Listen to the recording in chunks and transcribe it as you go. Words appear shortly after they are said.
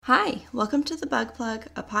Hi, welcome to The Bug Plug,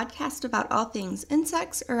 a podcast about all things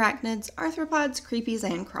insects, arachnids, arthropods, creepies,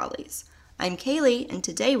 and crawlies. I'm Kaylee, and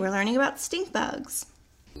today we're learning about stink bugs.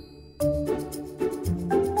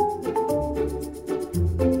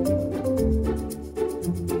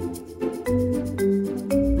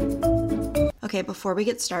 Okay, before we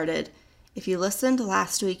get started, if you listened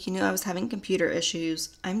last week, you knew I was having computer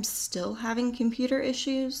issues. I'm still having computer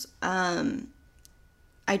issues. I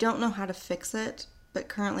don't know how to fix it. But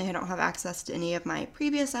currently I don't have access to any of my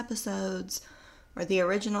previous episodes or the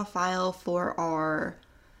original file for our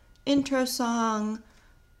intro song.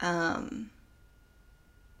 So I'm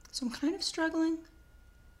kind of struggling.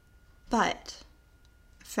 But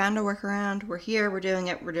I found a workaround. We're here. We're doing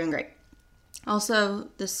it. We're doing great. Also,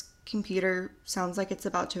 this computer sounds like it's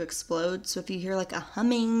about to explode. So if you hear like a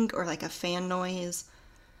humming or like a fan noise,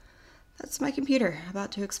 that's my computer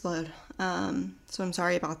about to explode. So I'm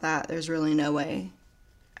sorry about that. There's really no way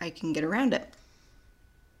I can get around it.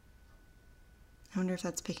 I wonder if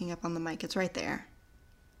that's picking up on the mic. It's right there.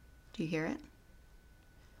 Do you hear it?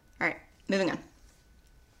 All right, moving on.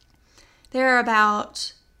 There are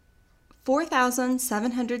about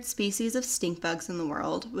 4,700 species of stink bugs in the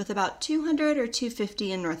world, with about 200 or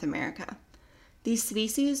 250 in North America. These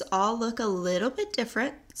species all look a little bit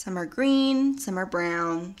different. Some are green, some are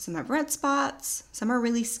brown, some have red spots, some are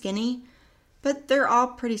really skinny, but they're all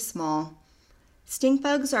pretty small. Stink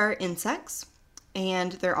bugs are insects,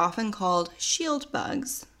 and they're often called shield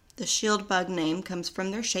bugs. The shield bug name comes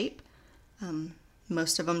from their shape.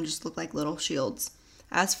 Most of them just look like little shields.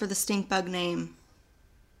 As for the stink bug name,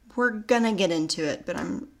 we're gonna get into it, but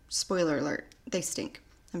spoiler alert, they stink.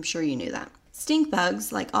 I'm sure you knew that. Stink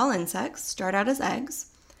bugs, like all insects, start out as eggs.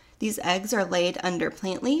 These eggs are laid under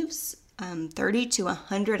plant leaves, 30 to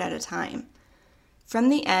 100 at a time. From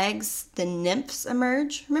the eggs, the nymphs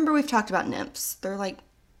emerge. Remember, we've talked about nymphs. They're like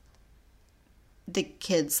the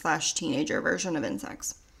kid/teenager version of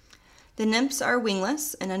insects. The nymphs are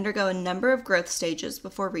wingless and undergo a number of growth stages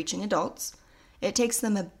before reaching adults. It takes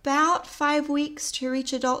them about 5 weeks to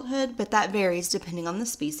reach adulthood, but that varies depending on the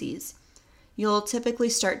species. You'll typically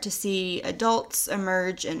start to see adults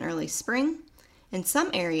emerge in early spring. In some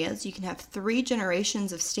areas, you can have 3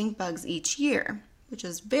 generations of stink bugs each year, which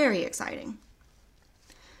is very exciting.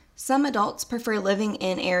 Some adults prefer living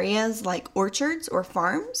in areas like orchards or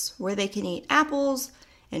farms where they can eat apples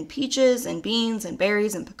and peaches and beans and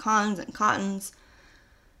berries and pecans and cottons.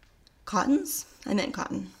 Cottons? I meant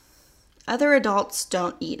cotton. Other adults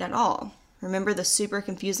don't eat at all. Remember the super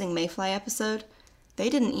confusing mayfly episode? They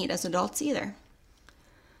didn't eat as adults either.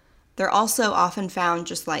 They're also often found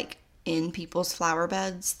just like in people's flower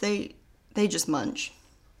beds. They just munch.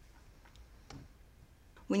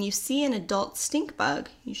 When you see an adult stink bug,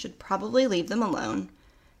 you should probably leave them alone.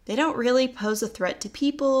 They don't really pose a threat to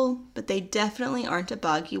people, but they definitely aren't a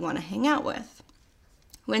bug you want to hang out with.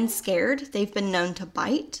 When scared, they've been known to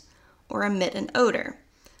bite or emit an odor.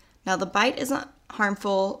 Now, the bite isn't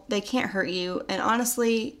harmful, they can't hurt you, and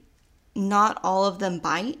honestly, not all of them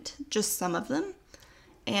bite, just some of them.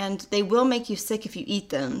 And they will make you sick if you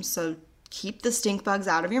eat them, so keep the stink bugs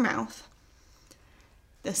out of your mouth.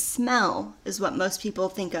 The smell is what most people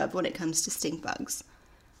think of when it comes to stink bugs.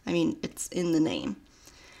 I mean, it's in the name.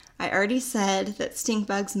 I already said that stink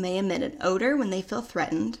bugs may emit an odor when they feel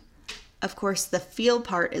threatened. Of course, the feel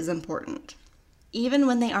part is important. Even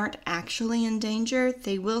when they aren't actually in danger,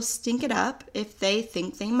 they will stink it up if they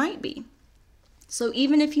think they might be. So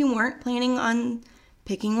even if you weren't planning on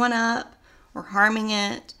picking one up or harming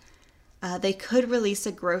it, they could release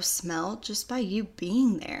a gross smell just by you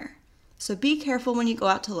being there. So be careful when you go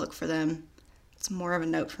out to look for them. It's more of a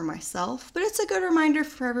note for myself, but it's a good reminder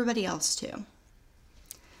for everybody else too.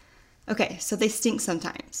 Okay, so they stink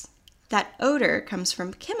sometimes. That odor comes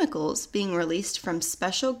from chemicals being released from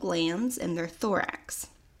special glands in their thorax.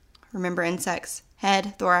 Remember insects?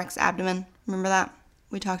 Head, thorax, abdomen. Remember that?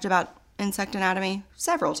 We talked about insect anatomy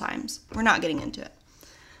several times. We're not getting into it.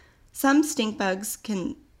 Some stink bugs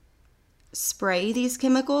can spray these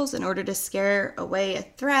chemicals in order to scare away a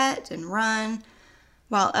threat and run,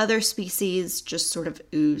 while other species just sort of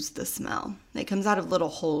ooze the smell. It comes out of little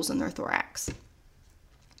holes in their thorax.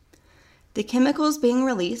 The chemicals being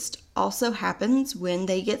released also happens when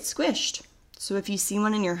they get squished. So if you see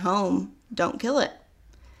one in your home, don't kill it.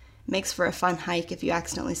 It makes for a fun hike if you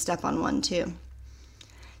accidentally step on one too.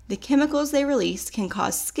 The chemicals they release can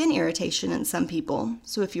cause skin irritation in some people,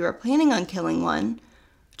 so if you are planning on killing one,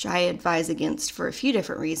 which I advise against for a few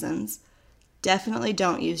different reasons, definitely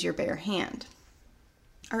don't use your bare hand.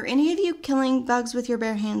 Are any of you killing bugs with your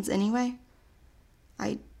bare hands anyway?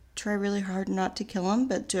 I try really hard not to kill them,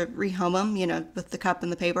 but to rehome them, with the cup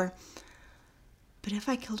and the paper. But if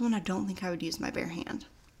I killed one, I don't think I would use my bare hand.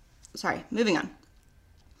 Sorry, moving on.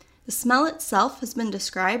 The smell itself has been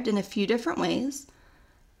described in a few different ways.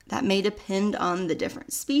 That may depend on the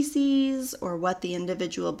different species or what the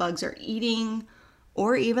individual bugs are eating,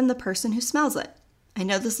 or even the person who smells it. I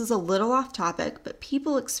know this is a little off topic, but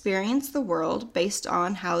people experience the world based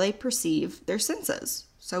on how they perceive their senses.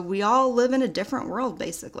 So we all live in a different world,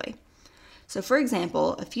 basically. So for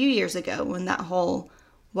example, a few years ago when that whole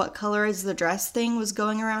 "what color is the dress" thing was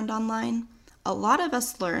going around online, a lot of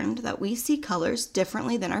us learned that we see colors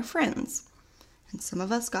differently than our friends. And some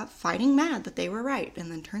of us got fighting mad that they were right,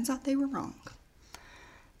 and then turns out they were wrong.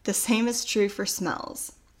 The same is true for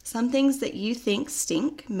smells. Some things that you think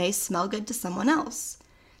stink may smell good to someone else.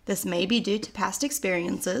 This may be due to past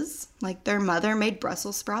experiences, like their mother made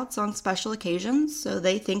Brussels sprouts on special occasions, so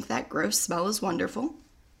they think that gross smell is wonderful.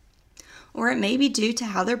 Or it may be due to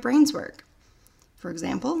how their brains work. For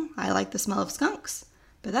example, I like the smell of skunks,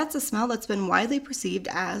 but that's a smell that's been widely perceived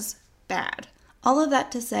as bad. All of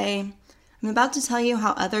that to say, I'm about to tell you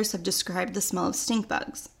how others have described the smell of stink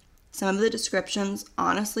bugs. Some of the descriptions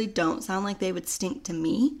honestly don't sound like they would stink to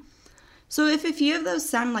me. So if a few of those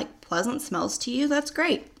sound like pleasant smells to you, that's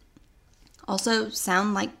great. Also,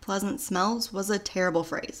 "sound like pleasant smells" was a terrible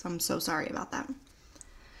phrase. I'm so sorry about that.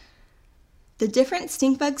 The different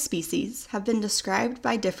stink bug species have been described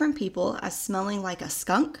by different people as smelling like a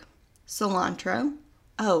skunk, cilantro.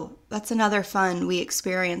 Oh, that's another fun "we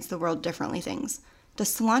experience the world differently" things.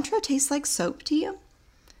 Does cilantro taste like soap to you?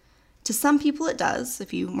 To some people it does,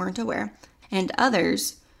 if you weren't aware, and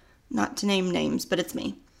others, not to name names, but it's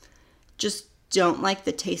me, just don't like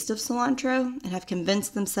the taste of cilantro and have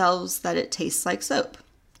convinced themselves that it tastes like soap.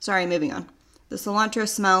 Sorry, moving on. The cilantro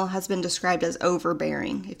smell has been described as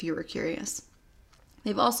overbearing, if you were curious.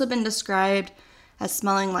 They've also been described as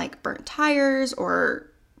smelling like burnt tires or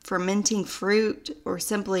fermenting fruit or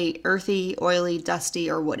simply earthy, oily, dusty,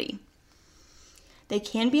 or woody. They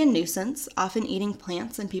can be a nuisance, often eating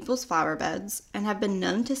plants in people's flower beds, and have been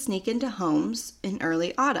known to sneak into homes in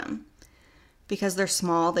early autumn. Because they're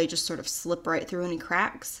small, they just sort of slip right through any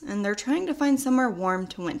cracks, and they're trying to find somewhere warm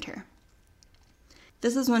to winter.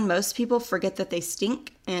 This is when most people forget that they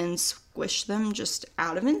stink and squish them just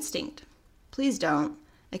out of instinct. Please don't.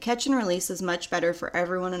 A catch and release is much better for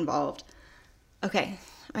everyone involved. Okay,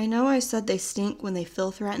 I know I said they stink when they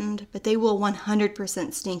feel threatened, but they will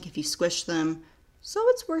 100% stink if you squish them, so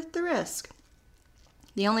it's worth the risk.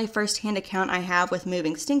 The only first-hand account I have with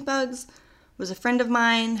moving stink bugs was a friend of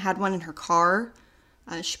mine had one in her car.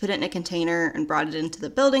 She put it in a container and brought it into the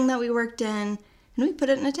building that we worked in, and we put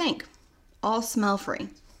it in a tank, all smell-free.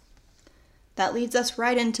 That leads us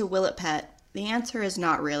right into will it pet? The answer is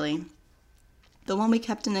not really. The one we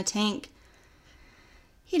kept in a tank,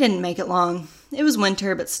 he didn't make it long. It was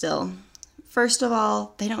winter, but still. First of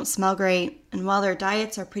all, they don't smell great, and while their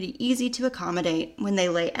diets are pretty easy to accommodate, when they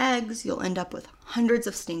lay eggs, you'll end up with hundreds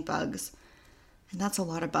of stink bugs. And that's a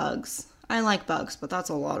lot of bugs. I like bugs, but that's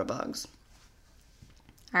a lot of bugs.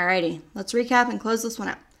 Alrighty, let's recap and close this one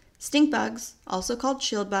out. Stink bugs, also called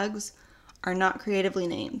shield bugs, are not creatively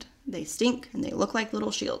named. They stink and they look like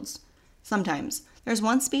little shields. Sometimes. There's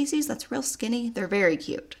one species that's real skinny. They're very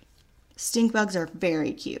cute. Stink bugs are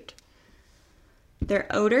very cute. Their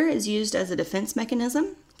odor is used as a defense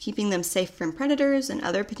mechanism, keeping them safe from predators and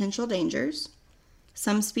other potential dangers.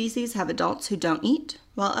 Some species have adults who don't eat,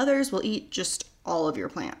 while others will eat just all of your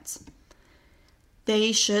plants.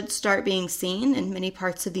 They should start being seen in many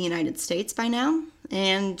parts of the United States by now,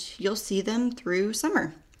 and you'll see them through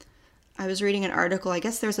summer. I was reading an article, I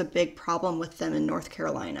guess there's a big problem with them in North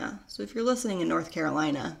Carolina. So if you're listening in North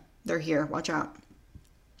Carolina, they're here, watch out.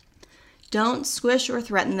 Don't squish or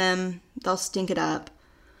threaten them, they'll stink it up.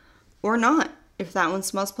 Or not, if that one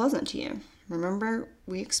smells pleasant to you. Remember,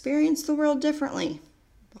 we experience the world differently.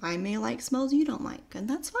 I may like smells you don't like, and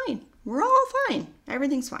that's fine. We're all fine.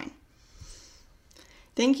 Everything's fine.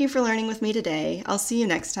 Thank you for learning with me today. I'll see you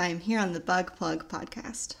next time here on the Bug Plug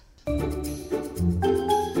Podcast.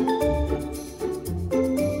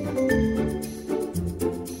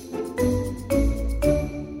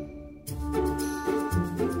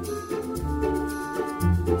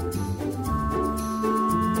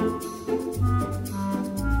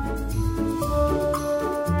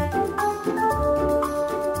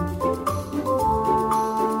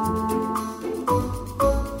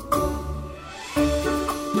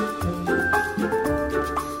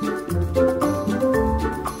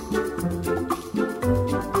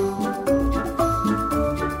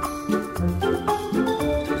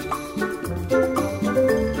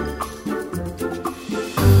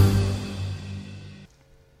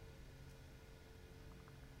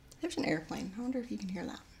 There's an airplane. I wonder if you can hear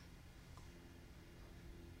that.